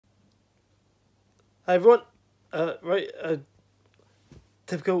Hi everyone.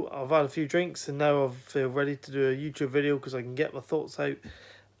 Typical. I've had a few drinks and now I feel ready to do a YouTube video because I can get my thoughts out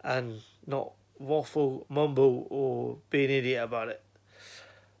and not waffle, mumble, or be an idiot about it.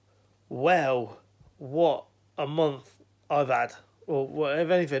 Well, what a month I've had, or if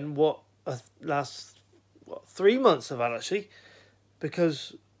anything, what a last 3 months I've had actually,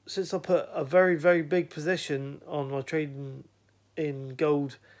 because since I put a very big position on my trading in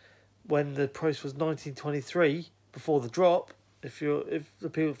gold when the price was 1923 before the drop. If the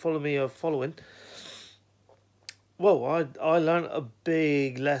people follow me are following, well, I learned a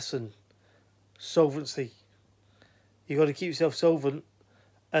big lesson. Solvency. You got to keep yourself solvent.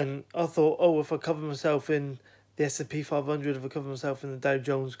 And I thought, oh, if I cover myself in the S&P 500, if I cover myself in the Dow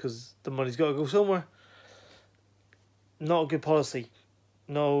Jones, because the money's got to go somewhere. Not a good policy.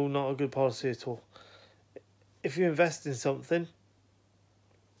 No, not a good policy at all. If you invest in something,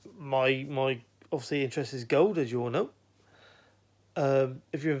 my obviously interest is gold, as you all know.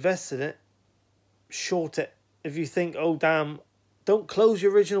 If you invest in it, short it. If you think, oh damn, don't close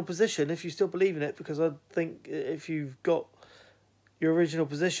your original position if you still believe in it, because I think if you've got your original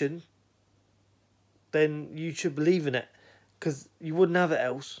position, then you should believe in it, because you wouldn't have it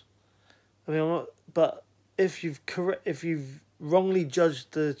else. I mean, I'm not, but if you've wrongly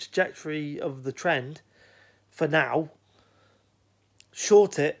judged the trajectory of the trend for now,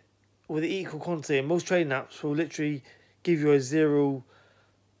 short it with equal quantity, and most trading apps will literally give you a zero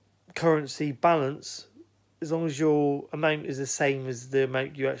currency balance as long as your amount is the same as the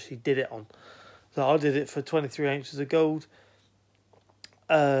amount you actually did it on. So I did it for 23 ounces of gold.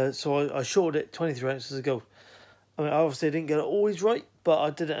 So I shorted it 23 ounces of gold. I mean, obviously I didn't get it always right, but I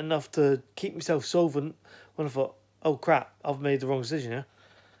did it enough to keep myself solvent when I thought, oh crap, I've made the wrong decision here.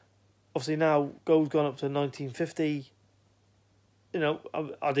 Obviously now gold's gone up to 1950. You know,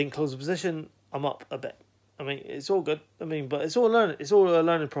 I didn't close the position. I'm up a bit. I mean, it's all good. I mean, but it's all learning. It's all a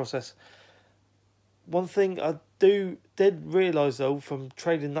learning process. One thing I did realise though from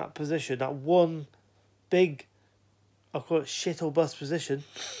trading that position, that one big, I call it shit or bust position.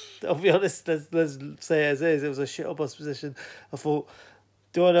 I'll be honest. Let's say it as is. It was a shit or bust position. I thought,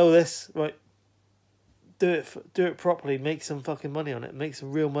 do I know this? Right. Do it properly. Make some fucking money on it. Make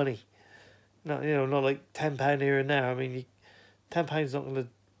some real money. Not not like £10 here and there. I mean, £10 not gonna.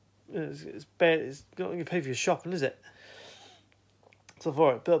 It's not gonna pay for your shopping, is it? So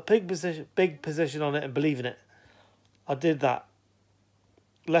for it, but big position on it and believe in it. I did that.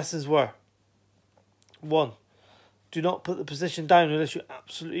 Lessons were: 1, do not put the position down unless you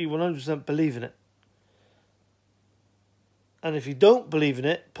absolutely 100% believe in it. And if you don't believe in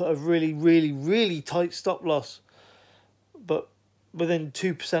it, put a really tight stop loss, but within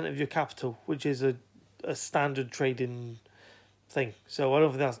 2% of your capital, which is a standard trading thing. So I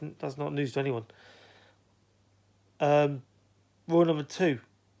don't think that's not news to anyone. Rule number 2.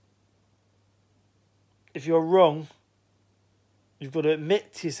 If you're wrong, you've got to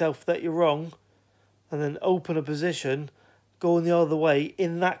admit to yourself that you're wrong, and then open a position, going the other way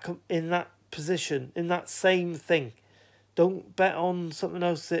in that position, in that same thing. Don't bet on something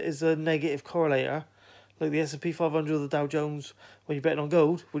else that is a negative correlator, like the S&P 500 or the Dow Jones, when you're betting on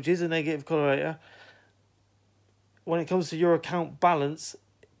gold, which is a negative correlator. When it comes to your account balance,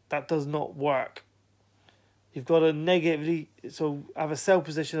 that does not work. You've got a negatively, so have a sell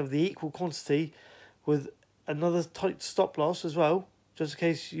position of the equal quantity with another tight stop loss as well, just in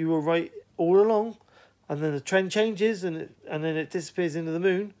case you were right all along, and then the trend changes and then it disappears into the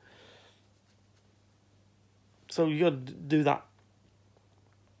moon. So you got to do that.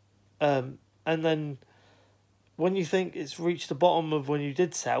 And then when you think it's reached the bottom of when you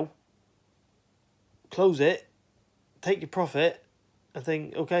did sell, close it, take your profit, and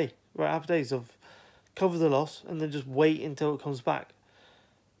think, okay, right, happy days, I've covered the loss, and then just wait until it comes back.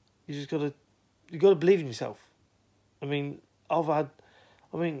 You got to believe in yourself. I mean,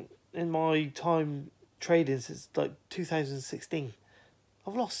 in my time trading since like 2016,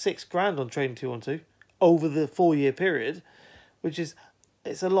 I've lost $6,000 on trading 212 over the 4-year period,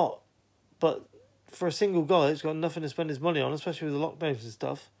 it's a lot. But for a single guy that's got nothing to spend his money on, especially with the lockdowns and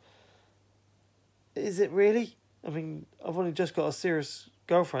stuff, is it really? I mean, I've only just got a serious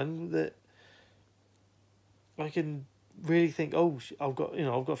girlfriend that I can really think, oh, I've got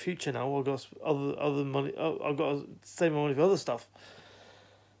a future now. I've got other money. I've got to save my money for other stuff.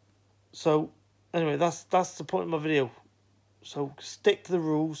 So anyway, that's the point of my video. So stick to the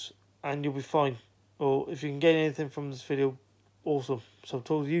rules and you'll be fine. Or if you can gain anything from this video, awesome. So I'm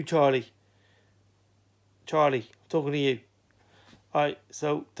talking to you, Charlie. I'm talking to you. Alright,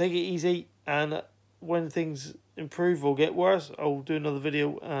 so take it easy, and when things improve or get worse, I'll do another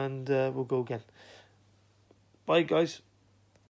video and we'll go again. Bye, guys.